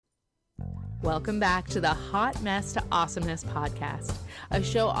Welcome back to the Hot Mess to Awesomeness podcast, a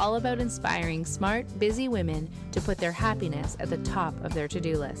show all about inspiring smart, busy women to put their happiness at the top of their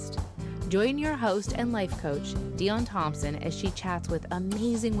to-do list. Join your host and life coach, Diane Thompson, as she chats with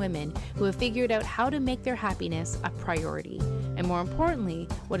amazing women who have figured out how to make their happiness a priority, and more importantly,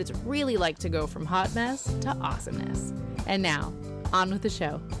 what it's really like to go from hot mess to awesomeness. And now, on with the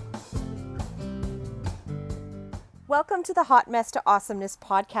show. Welcome to the Hot Mess to Awesomeness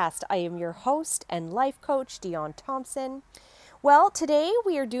podcast. I am your host and life coach, Diane Thompson. Well, today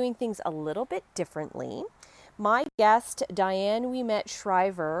we are doing things a little bit differently. My guest, Diane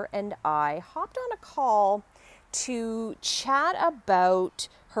Ouimet-Schryver, and I hopped on a call to chat about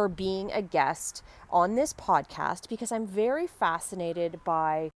her being a guest on this podcast because I'm very fascinated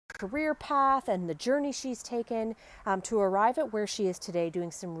by her career path and the journey she's taken to arrive at where she is today, doing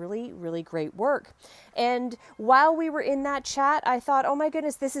some really, really great work. And while we were in that chat, I thought, oh my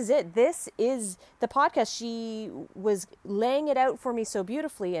goodness, this is it. This is the podcast. She was laying it out for me so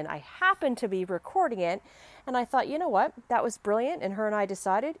beautifully, and I happened to be recording it. And I thought, you know what? That was brilliant. And her and I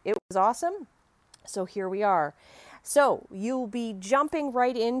decided it was awesome. So here we are. So you'll be jumping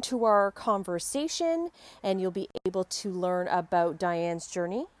right into our conversation, and you'll be able to learn about Diane's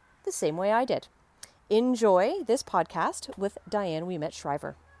journey the same way I did. Enjoy this podcast with Diane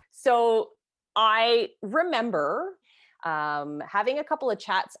Ouimet-Schryver. So I remember having a couple of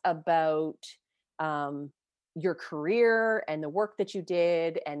chats about your career and the work that you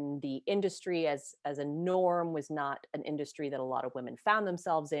did, and the industry as a norm was not an industry that a lot of women found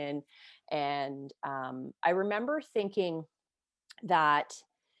themselves in. And I remember thinking that,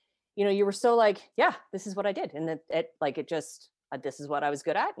 you know, you were so like, yeah, this is what I did. And this is what I was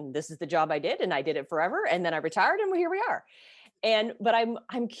good at. And this is the job I did. And I did it forever. And then I retired, and here we are. But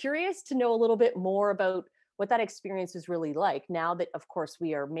I'm curious to know a little bit more about what that experience was really like now that, of course,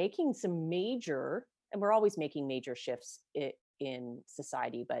 we are making some major, and we're always making major shifts in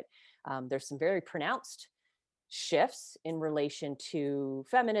society, but there's some very pronounced shifts in relation to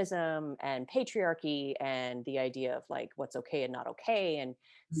feminism and patriarchy and the idea of like what's okay and not okay, and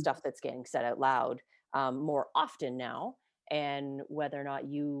stuff that's getting said out loud more often now. And whether or not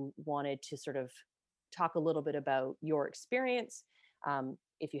you wanted to sort of talk a little bit about your experience,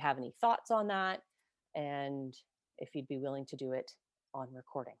 if you have any thoughts on that, and if you'd be willing to do it on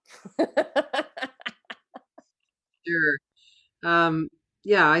recording. Sure.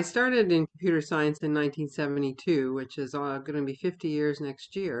 Yeah, I started in computer science in 1972, which is going to be 50 years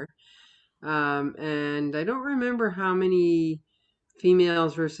next year. And I don't remember how many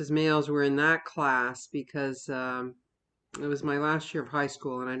females versus males were in that class because it was my last year of high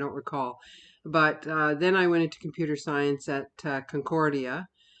school and I don't recall. But then I went into computer science at Concordia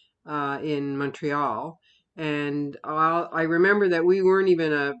in Montreal. And I remember that we weren't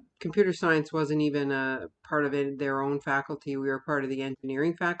even computer science wasn't even a part of their own faculty. We were part of the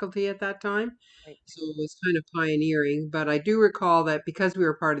engineering faculty at that time. Right. So it was kind of pioneering. But I do recall that because we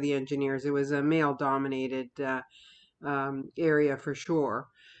were part of the engineers, it was a male dominated area for sure.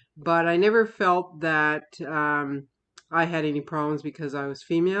 But I never felt that I had any problems because I was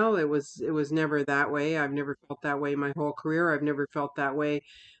female. It was never that way. I've never felt that way my whole career. I've never felt that way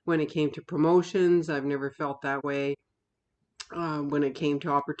when it came to promotions. I've never felt that way when it came to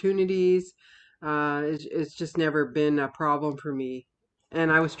opportunities. It's just never been a problem for me.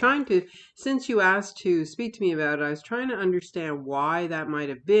 And I was trying to, since you asked to speak to me about it, I was trying to understand why that might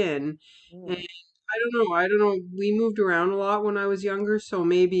have been. And Mm, I don't know. We moved around a lot when I was younger, so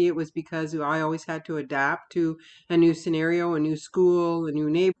maybe it was because I always had to adapt to a new scenario, a new school, a new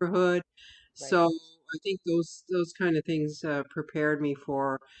neighborhood. right. So I think those kind of things prepared me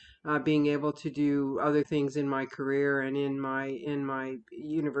for being able to do other things in my career and in my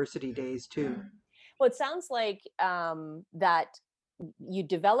university days too. Well, it sounds like that you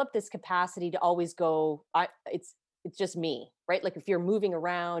develop this capacity to always go, it's just me, right? Like if you're moving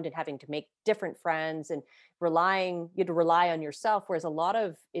around and having to make different friends and you had to rely on yourself, whereas a lot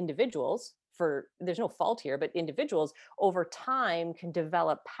of individuals, there's no fault here, but individuals over time can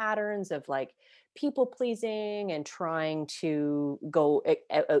develop patterns of like people pleasing and trying to go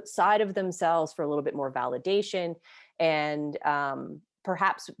outside of themselves for a little bit more validation. And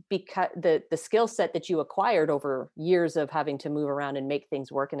perhaps because the skill set that you acquired over years of having to move around and make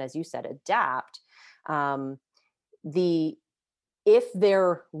things work, and as you said, adapt, the if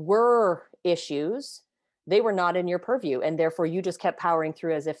there were issues, they were not in your purview, and therefore you just kept powering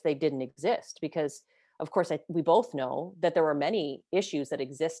through as if they didn't exist. Because of course we both know that there were many issues that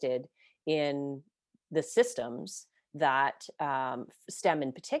existed in the systems that STEM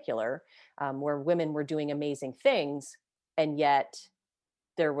in particular, where women were doing amazing things, and yet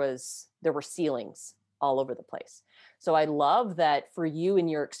there were ceilings all over the place. So I love that for you in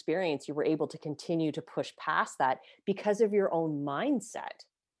your experience, you were able to continue to push past that because of your own mindset.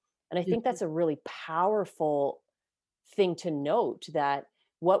 And I think that's a really powerful thing to note, that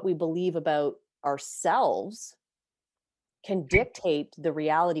what we believe about ourselves can dictate the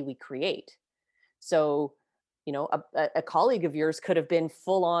reality we create. So, a colleague of yours could have been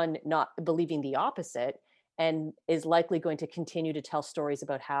full on not believing the opposite, and is likely going to continue to tell stories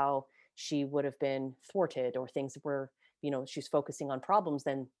about how she would have been thwarted, or things where, she's focusing on problems,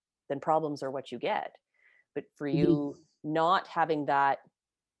 then problems are what you get. But for Mhm. you not having that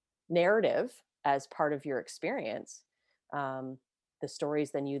narrative as part of your experience, um, the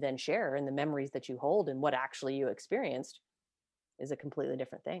stories then you then share, and the memories that you hold, and what actually you experienced, is a completely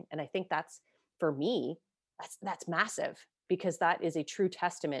different thing. And I think that's, for me, that's massive, because that is a true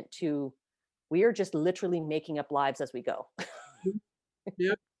testament to, we are just literally making up lives as we go.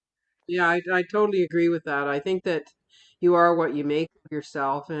 Yep. Yeah, I totally agree with that. I think that you are what you make of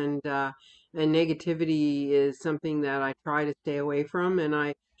yourself, and negativity is something that I try to stay away from, and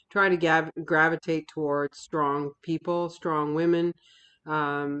I try to gravitate towards strong people, strong women,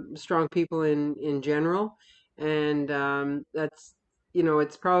 strong people in general, and that's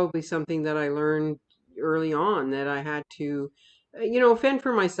it's probably something that I learned early on, that I had to fend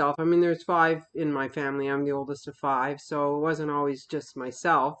for myself. I mean, there's five in my family. I'm the oldest of five, so it wasn't always just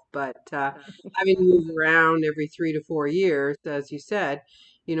myself. But having to move around every 3 to 4 years, as you said,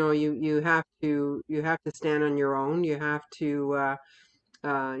 you have to stand on your own. You have to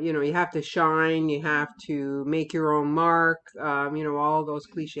you have to shine. You have to make your own mark. All those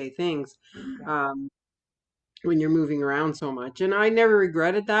cliche things. Um, when you're moving around so much, and I never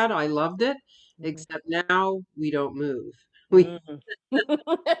regretted that. I loved it, Mhm. except now we don't move. We Mhm.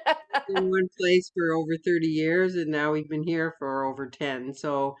 in one place for over 30 years, and now we've been here for over 10.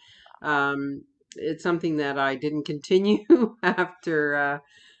 So it's something that I didn't continue after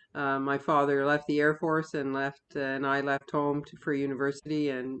my father left the Air Force and I left home for university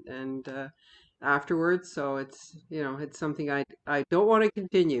and afterwards. So it's something I don't want to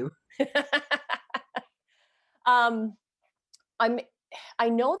continue. um, I'm I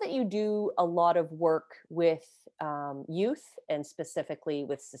know that you do a lot of work with youth, and specifically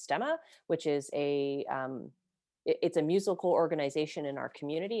with Sistema, which is it's a musical organization in our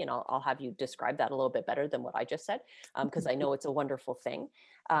community, and I'll have you describe that a little bit better than what I just said, because I know it's a wonderful thing.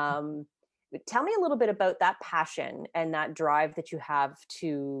 Um, Tell me a little bit about that passion and that drive that you have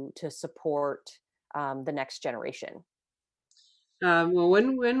to support the next generation. Well,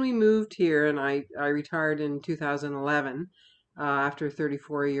 when we moved here, and I retired in 2011 after a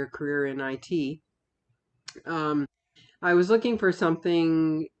 34-year career in IT. Um, I was looking for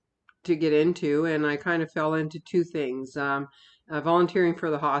something to get into, and I kind of fell into two things, volunteering for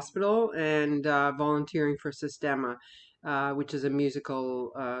the hospital and volunteering for Sistema, which is a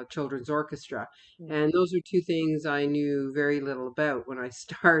musical children's orchestra. Mhm. And those are two things I knew very little about when I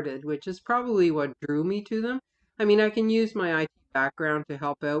started, which is probably what drew me to them. I mean, I can use my IT background to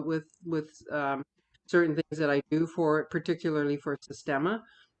help out with certain things that I do for it, particularly for Sistema,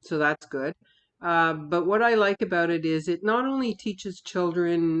 so that's good. But what I like about it is it not only teaches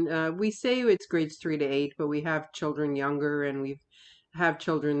children, we say it's grades 3 to 8, but we have children younger, and we have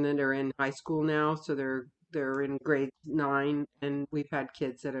children that are in high school now, so they're in grade 9, and we've had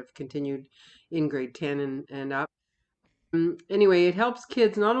kids that have continued in grade 10 and up. Anyway, it helps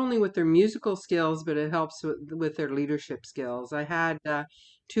kids not only with their musical skills, but it helps with their leadership skills. I had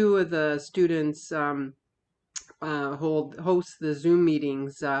two of the students. Host the Zoom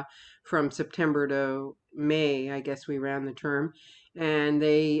meetings from September to May. I guess we ran the term, and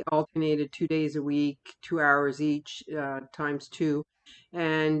they alternated 2 days a week, 2 hours each, times two,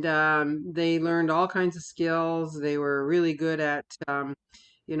 and they learned all kinds of skills. They were really good at.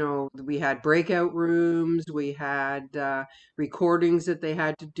 We had breakout rooms, we had recordings that they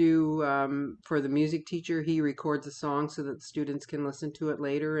had to do for the music teacher. He records a song so that the students can listen to it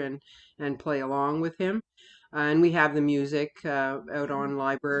later and play along with him, and we have the music out on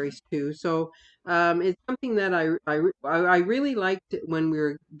libraries too. So it's something that I really liked it when we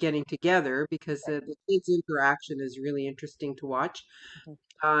were getting together, because the kids' interaction is really interesting to watch.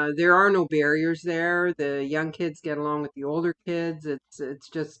 Mhm. There are no barriers there. The young kids get along with the older kids. It's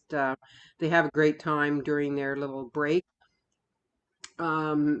just they have a great time during their little break.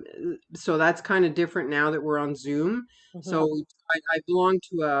 Um, so that's kind of different now that we're on Zoom. So Mhm. we I belong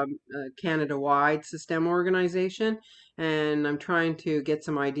to a Canada-wide STEM organization, and I'm trying to get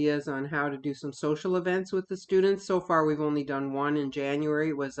some ideas on how to do some social events with the students. So far, we've only done one in January.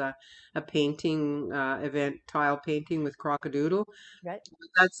 It was a painting event, tile painting with Crocodile. Right.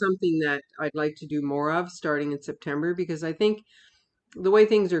 That's something that I'd like to do more of starting in September because I think the way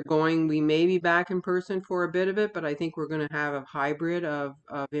things are going, we may be back in person for a bit of it, but I think we're going to have a hybrid of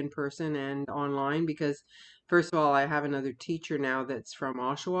in person and online because, first of all, I have another teacher now that's from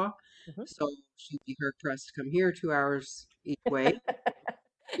Oshawa, Mhm. so she'd be hard pressed to come here 2 hours each way. It's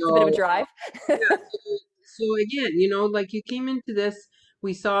a bit of a So drive. yeah, so again, like you came into this,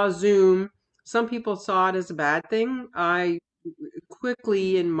 we saw Zoom. Some people saw it as a bad thing. I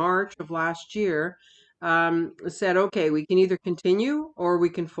quickly in March of last year said, okay, we can either continue or we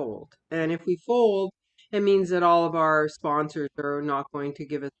can fold. And if we fold, it means that all of our sponsors are not going to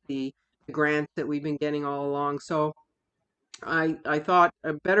give us the grants that we've been getting all along. So I thought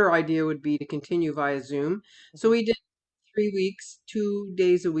a better idea would be to continue via Zoom. So Mhm. we did 3 weeks, 2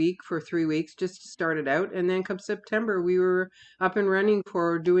 days a week for 3 weeks just to start it out. And then come September, we were up and running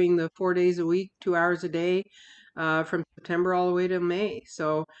for doing the 4 days a week, 2 hours a day, from September all the way to May.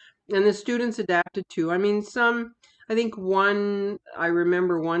 So, and the students adapted too. I mean, I think I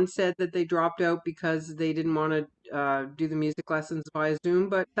remember one said that they dropped out because they didn't want to do the music lessons via Zoom,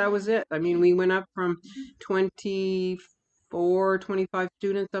 but that was it. I mean, we went up from 24, 25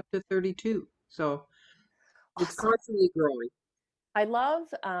 students up to 32. So, it's Awesome. constantly growing. I love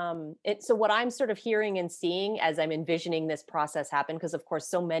it. So, what I'm sort of hearing and seeing as I'm envisioning this process happen, because of course,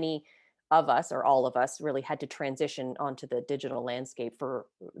 so many of us, or all of us, really had to transition onto the digital landscape for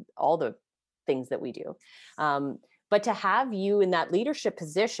all the things that we do. Um, but to have you in that leadership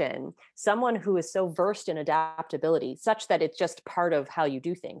position, someone who is so versed in adaptability, such that it's just part of how you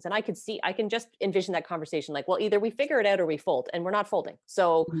do things. And I can just envision that conversation like, well, either we figure it out or we fold, and we're not folding.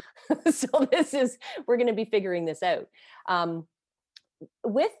 So, so we're going to be figuring this out. Um,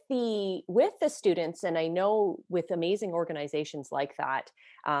 with the students, and I know with amazing organizations like that,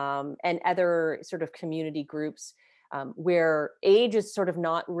 and other sort of community groups, where age is sort of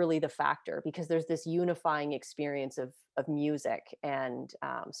not really the factor because there's this unifying experience of music, and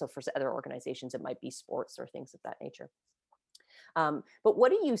so for other organizations it might be sports or things of that nature. But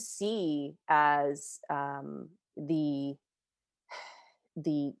what do you see as the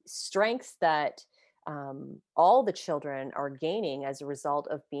strengths that all the children are gaining as a result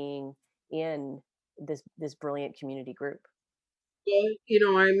of being in this brilliant community group?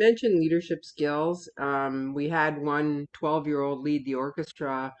 Well, I mentioned leadership skills. We had one 12-year-old lead the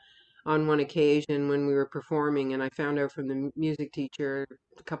orchestra on one occasion when we were performing, and I found out from the music teacher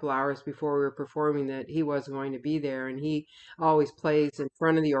a couple hours before we were performing that he was going to be there, and he always plays in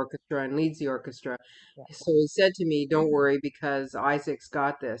front of the orchestra and leads the orchestra. Yeah. So he said to me, "Don't worry, because Isaac's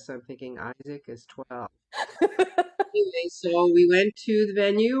got this." I'm thinking, Isaac is 12. Anyway, so we went to the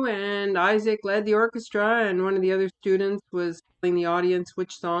venue and Isaac led the orchestra and one of the other students was telling the audience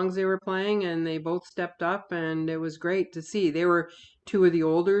which songs they were playing and they both stepped up and it was great to see. They were two of the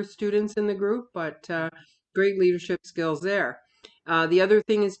older students in the group, but great leadership skills there. The other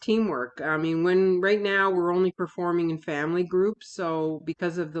thing is teamwork. I mean, when right now we're only performing in family groups, so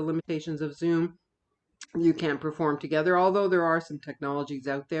because of the limitations of Zoom, you can't perform together, although there are some technologies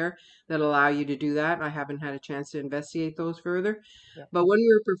out there that allow you to do that. I haven't had a chance to investigate those further. Yeah. But when we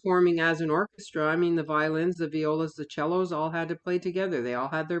were performing as an orchestra, I mean, the violins, the violas, the cellos all had to play together. They all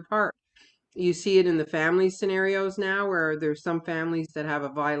had their part. You see it in the family scenarios now where there's some families that have a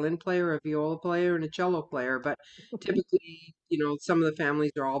violin player, a viola player, and a cello player. But typically, some of the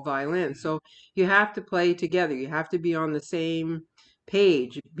families are all violins. So you have to play together. You have to be on the same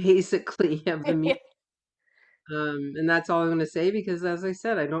page, basically, of the music. Yeah. And that's all I'm going to say because, as I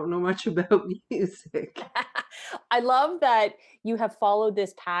said, I don't know much about music. I love that you have followed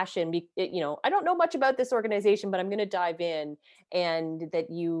this passion. I don't know much about this organization, but I'm going to dive in, and that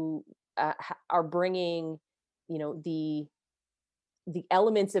you are bringing, the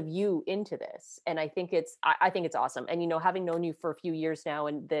elements of you into this. And I think it's awesome. And having known you for a few years now,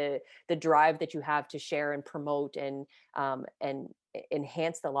 and the drive that you have to share and promote and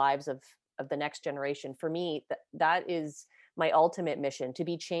enhance the lives of the next generation, for me, that is my ultimate mission: to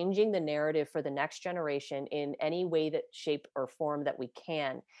be changing the narrative for the next generation in any way, that shape or form that we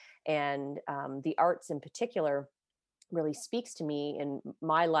can. And the arts in particular really speaks to me in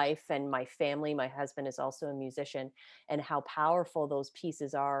my life and my family. My husband is also a musician, and how powerful those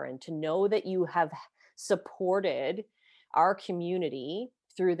pieces are. And to know that you have supported our community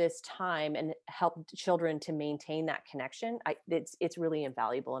through this time and helped children to maintain that connection, it's really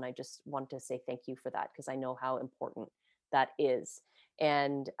invaluable. And I just want to say thank you for that, because I know how important that is.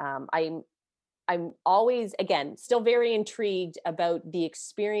 And I'm always, again, still very intrigued about the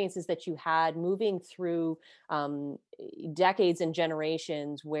experiences that you had moving through decades and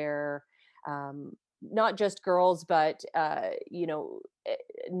generations where not just girls, but, a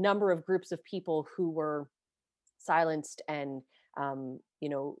number of groups of people who were silenced and,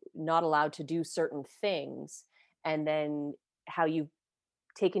 not allowed to do certain things. And then how you've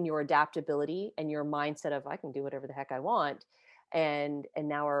taken your adaptability and your mindset of I can do whatever the heck I want, and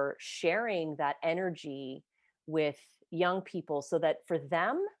now are sharing that energy with young people so that for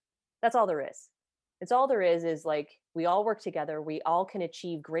them, that's all there is. It's all there is like we all work together, we all can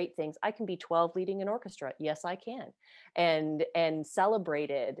achieve great things. I can be 12 leading an orchestra. Yes, I can. And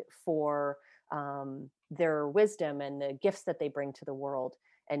celebrated for their wisdom and the gifts that they bring to the world,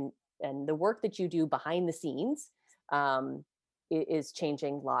 and the work that you do behind the scenes um, is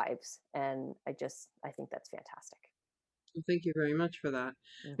changing lives. And I think that's fantastic. Well, thank you very much for that.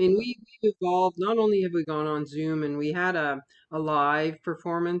 I mean, Mhm. we've evolved. Not only have we gone on Zoom, and we had a live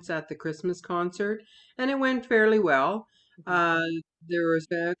performance at the Christmas concert, and it went fairly well. Mhm. Uh, there was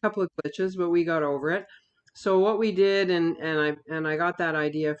a couple of glitches, but we got over it. So what we did, and I got that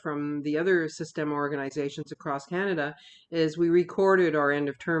idea from the other system organizations across Canada, is we recorded our end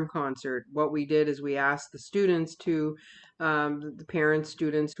of term concert. What we did is we asked the students to the parents,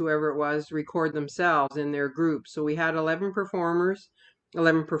 students, whoever it was, record themselves in their group. So we had 11 performers,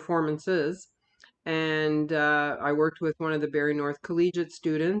 11 performances, and I worked with one of the Barrie North Collegiate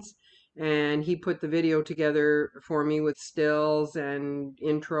students, and he put the video together for me with stills and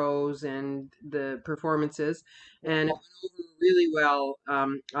intros and the performances, and it Beautiful. went over really well.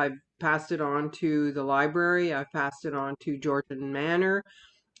 I've passed it on to the library. I've passed it on to Georgian Manor.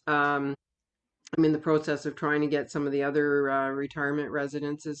 Um, I'm in the process of trying to get some of the other retirement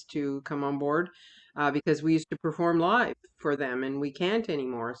residences to come on board because we used to perform live for them and we can't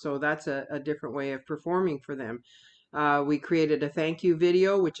anymore. So that's a different way of performing for them. We created a thank you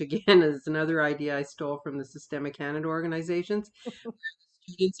video, which again is another idea I stole from the Systemic Canada organizations.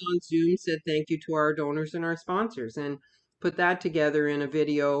 Students on Zoom said thank you to our donors and our sponsors and put that together in a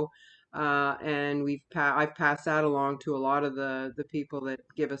video. And I've passed that along to a lot of the people that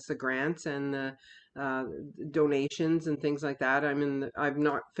give us the grants and the uh, donations and things like that. I've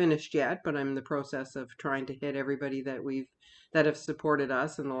not finished yet, but I'm in the process of trying to hit everybody that have supported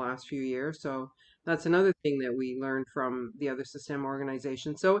us in the last few years. So that's another thing that we learned from the other system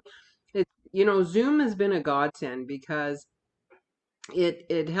organizations. So Zoom has been a godsend because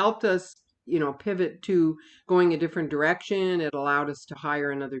it helped us pivot to going a different direction. It allowed us to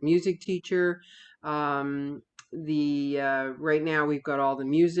hire another music teacher. The Right now we've got all the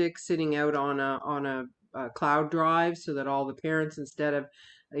music sitting out on a cloud drive so that all the parents, instead of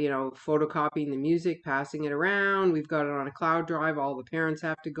photocopying the music, passing it around, we've got it on a cloud drive. All the parents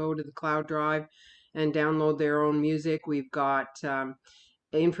have to go to the cloud drive and download their own music. We've got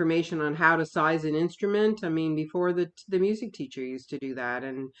information on how to size an instrument. I mean, before the music teacher used to do that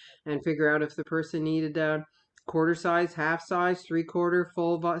and figure out if the person needed a quarter size, half size, three-quarter,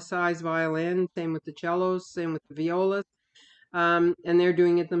 size violin. Same with the cellos, same with the violas. And they're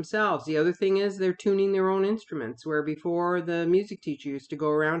doing it themselves. The other thing is they're tuning their own instruments, where before the music teacher used to go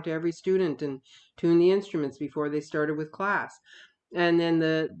around to every student and tune the instruments before they started with class. And then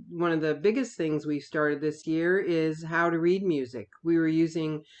the one of the biggest things we started this year is how to read music. We were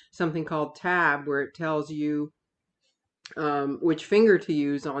using something called Tab, where it tells you which finger to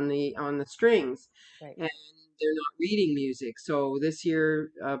use on the strings, Right. and they're not reading music. So this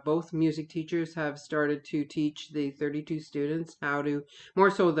year, both music teachers have started to teach the 32 students how to, more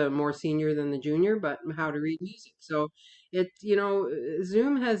so the more senior than the junior, but how to read music. So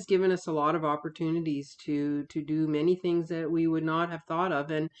Zoom has given us a lot of opportunities to do many things that we would not have thought of.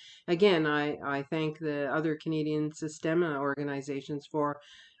 And again, I thank the other Canadian Sistema organizations for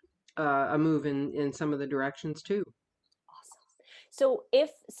a move in some of the directions too. Awesome. So, if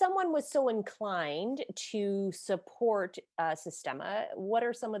someone was so inclined to support Sistema, what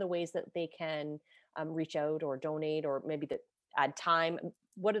are some of the ways that they can reach out or donate, or maybe that add time?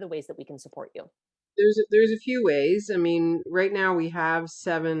 What are the ways that we can support you? There's a few ways. I mean, right now we have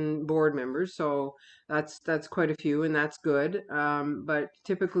 7 board members, so that's quite a few, and that's good. But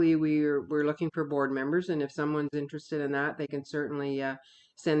typically we're looking for board members, and if someone's interested in that, they can certainly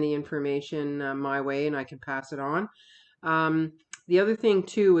send the information my way, and I can pass it on. Um, the other thing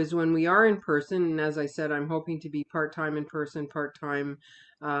too is when we are in person, and as I said, I'm hoping to be part-time in person, part-time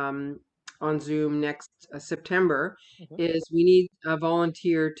um, on Zoom next September, Mhm. is we need a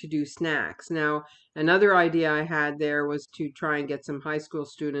volunteer to do snacks. Now, another idea I had there was to try and get some high school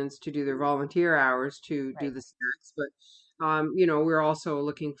students to do their volunteer hours to do Right. the snacks, but we're also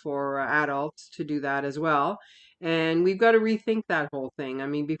looking for adults to do that as well. And we've got to rethink that whole thing. I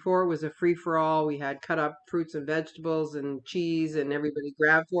mean, before it was a free for all. We had cut up fruits and vegetables and cheese and everybody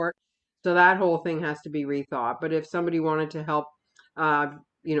grabbed for it. So that whole thing has to be rethought. But if somebody wanted to help, uh,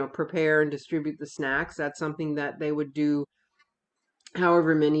 prepare and distribute the snacks, that's something that they would do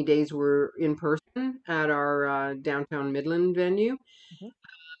however many days we're in person at our downtown Midland venue. Mhm.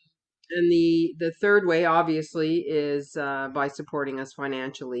 And the third way, obviously, is by supporting us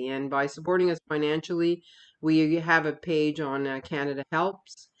financially. And by supporting us financially, we have a page on Canada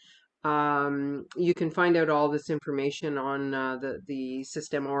Helps. You can find out all this information on the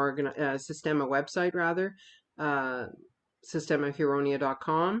Sistema website, rather, uh,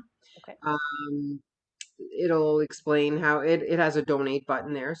 sistemahuronia.com. Okay. Um, it'll explain how it has a donate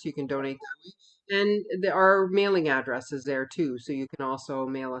button there, so you can Right. donate that way. And our mailing address is there too, so you can also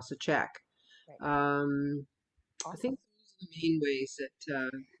mail us a check. Right. Um, I Awesome. think those are the main ways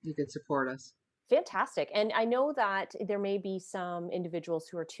that you can support us. Fantastic. And I know that there may be some individuals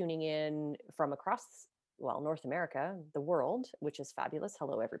who are tuning in from across, well, North America, the world, which is fabulous.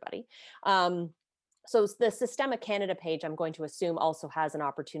 Hello, everybody. Um, so the Sistema Canada page, I'm going to assume, also has an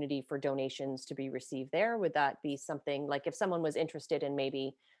opportunity for donations to be received there. Would that be something like if someone was interested in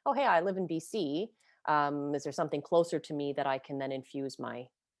maybe, oh, hey, I live in BC. Is there something closer to me that I can then infuse my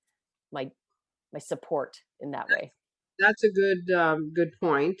my support in that way? That's a good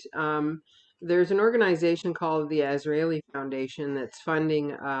point. There's an organization called the Israeli Foundation that's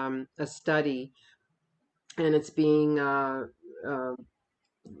funding a study, and it's being uh,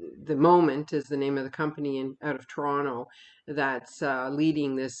 the Moment is the name of the company out of Toronto that's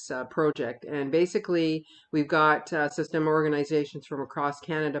leading this project. And basically, we've got system organizations from across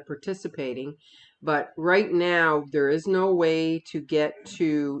Canada participating. But right now, there is no way to get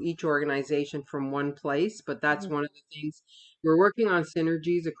to each organization from one place. But that's Mhm. one of the things we're working on,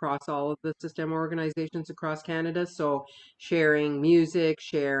 synergies across all of the system organizations across Canada. So sharing music,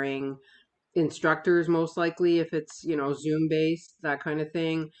 sharing instructors, most likely if it's Zoom based, that kind of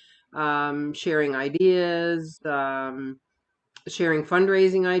thing. Sharing ideas, sharing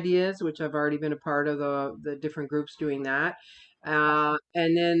fundraising ideas, which I've already been a part of the different groups doing that. That's awesome.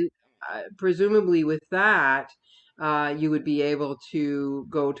 And then presumably with that, you would be able to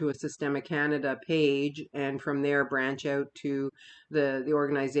go to a Systema Canada page and from there branch out to the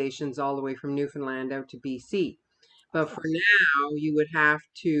organizations all the way from Newfoundland out to BC. But Awesome. for now, you would have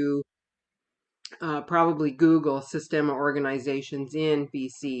to probably Google Systema organizations in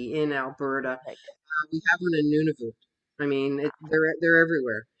BC, in Alberta. Right. We have one in Nunavut. I mean, they're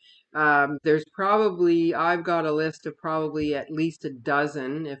everywhere. There's probably I've got a list of probably at least a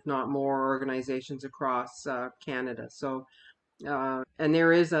dozen, if not more, organizations across Canada. So and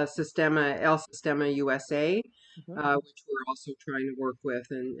there is a Sistema USA, Mhm. which we're also trying to work with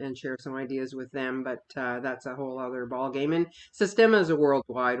and share some ideas with them. But that's a whole other ball game. And Sistema is a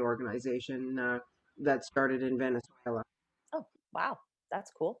worldwide organization that started in Venezuela. Oh, wow.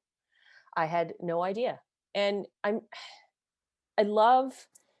 That's cool. I had no idea. And I love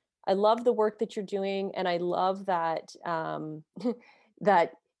I love the work that you're doing, and I love that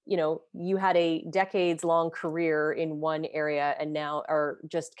that you had a decades long career in one area and now are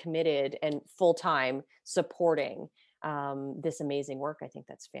just committed and full time supporting this amazing work. I think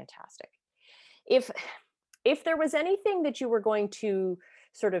that's fantastic. If if there was anything that you were going to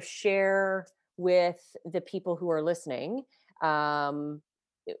sort of share with the people who are listening, um,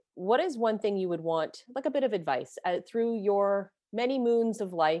 what is one thing you would want, like a bit of advice through your many moons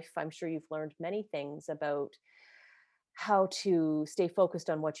of life? I'm sure you've learned many things about how to stay focused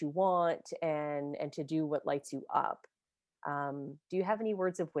on what you want and to do what lights you up. Do you have any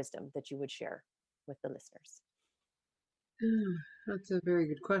words of wisdom that you would share with the listeners? That's a very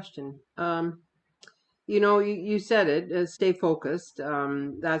good question. You said it, stay focused,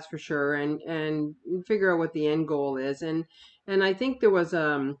 that's for sure, and figure out what the end goal is. And I think there was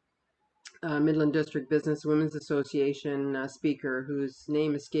Midland District Business Women's Association speaker whose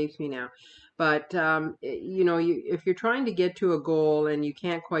name escapes me now. But if you're trying to get to a goal and you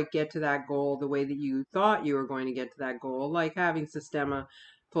can't quite get to that goal the way that you thought you were going to get to that goal, like having Sistema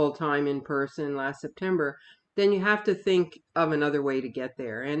full time in person last September, then you have to think of another way to get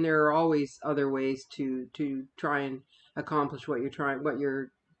there. And there are always other ways to try and accomplish what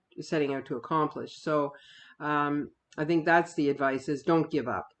you're setting out to accomplish. So I think that's the advice: is don't give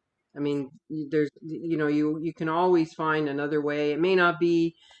up. I mean, you can always find another way. It may not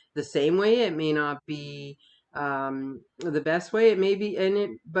be the same way. It may not be the best way. It may be,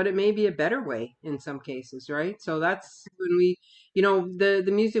 but it may be a better way in some cases, right? So that's when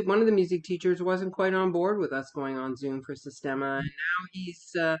the music. One of the music teachers wasn't quite on board with us going on Zoom for Sistema, and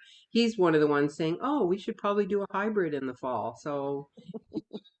now he's one of the ones saying, "Oh, we should probably do a hybrid in the fall." So you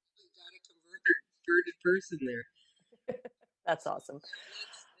got a converted person there. That's awesome.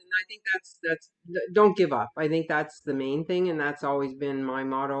 And I think don't give up. I think that's the main thing, and that's always been my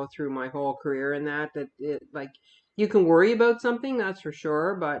motto through my whole career. And like you can worry about something, that's for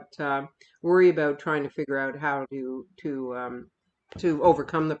sure, but worry about trying to figure out how to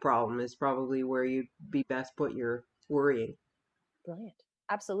overcome the problem is probably where you'd be best put your worrying. Brilliant.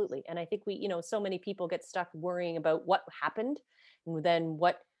 Absolutely. And I think so many people get stuck worrying about what happened and then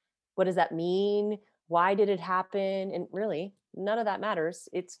what does that mean? Why did it happen? And really, none of that matters.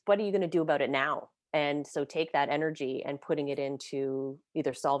 It's what are you going to do about it now? And so take that energy and putting it into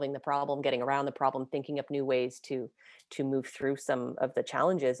either solving the problem, getting around the problem, thinking up new ways to move through some of the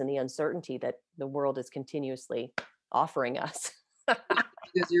challenges and the uncertainty that the world is continuously offering us.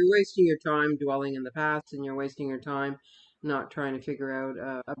 Because you're wasting your time dwelling in the past, and you're wasting your time not trying to figure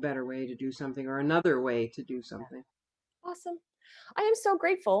out a better way to do something or another way to do something. Awesome. I am so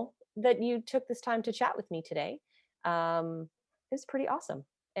grateful that you took this time to chat with me today. It's pretty awesome.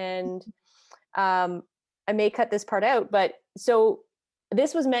 And I may cut this part out, but so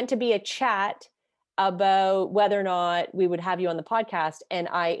this was meant to be a chat about whether or not we would have you on the podcast. And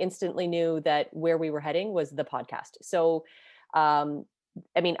I instantly knew that where we were heading was the podcast. So, I'll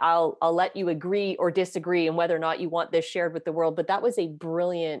let you agree or disagree on whether or not you want this shared with the world, but that was a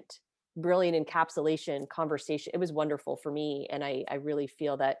brilliant encapsulation conversation. It was wonderful for me. And I really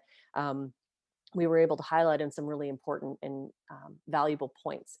feel that we were able to highlight on some really important and valuable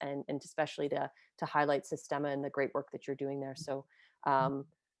points, and especially to highlight Sistema and the great work that you're doing there. So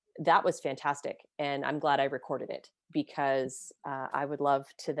that was fantastic. And I'm glad I recorded it, because I would love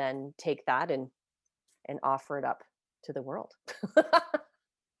to then take that and offer it up to the world.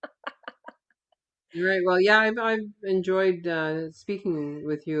 Right. Well, yeah, I've enjoyed speaking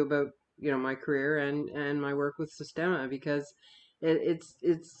with you about my career and my work with Sistema, because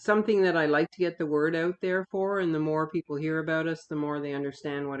it's something that I like to get the word out there for, and the more people hear about us, the more they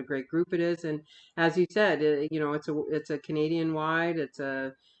understand what a great group it is. And as you said, it's a Canadian wide, it's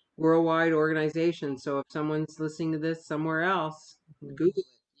a worldwide organization. So if someone's listening to this somewhere else, Google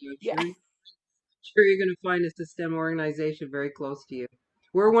it. Yeah. Sure you're going to find a Sistema organization very close to you.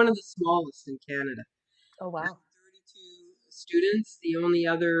 We're one of the smallest in Canada. Oh, wow. 32 students. The only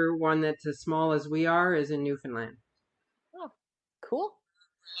other one that's as small as we are is in Newfoundland. Oh, cool.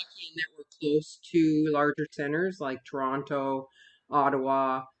 We're lucky in that we're close to larger centers like Toronto,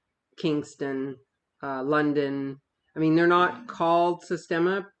 Ottawa, Kingston, London. I mean, they're not called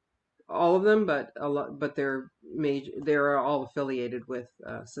Sistema, all of them, but they're major. They're all affiliated with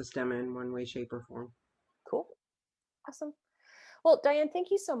Sistema in one way, shape, or form. Cool. Awesome. Well, Diane,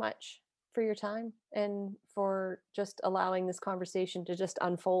 thank you so much for your time and for just allowing this conversation to just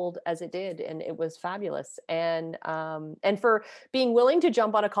unfold as it did. And it was fabulous. And for being willing to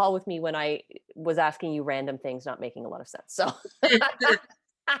jump on a call with me when I was asking you random things, not making a lot of sense. So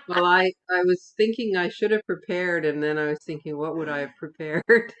well, I was thinking I should have prepared, and then I was thinking, what would I have prepared?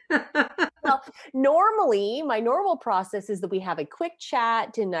 Well, normally my normal process is that we have a quick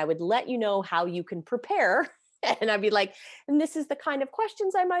chat and I would let you know how you can prepare. And I'd be like, and this is the kind of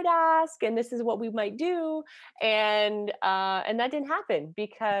questions I might ask, and this is what we might do. And that didn't happen,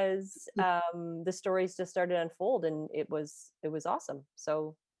 because the stories just started to unfold, and it was awesome.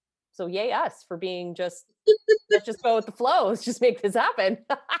 So yay us for being let's just go with the flow. Let's just make this happen.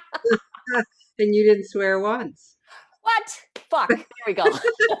 And you didn't swear once. What? Fuck. There we go.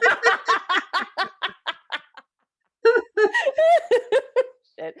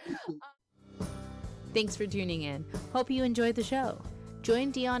 Shit. Thanks for tuning in. Hope you enjoyed the show.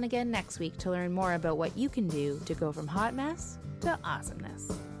 Join Dion again next week to learn more about what you can do to go from hot mess to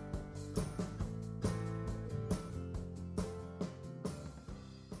awesomeness.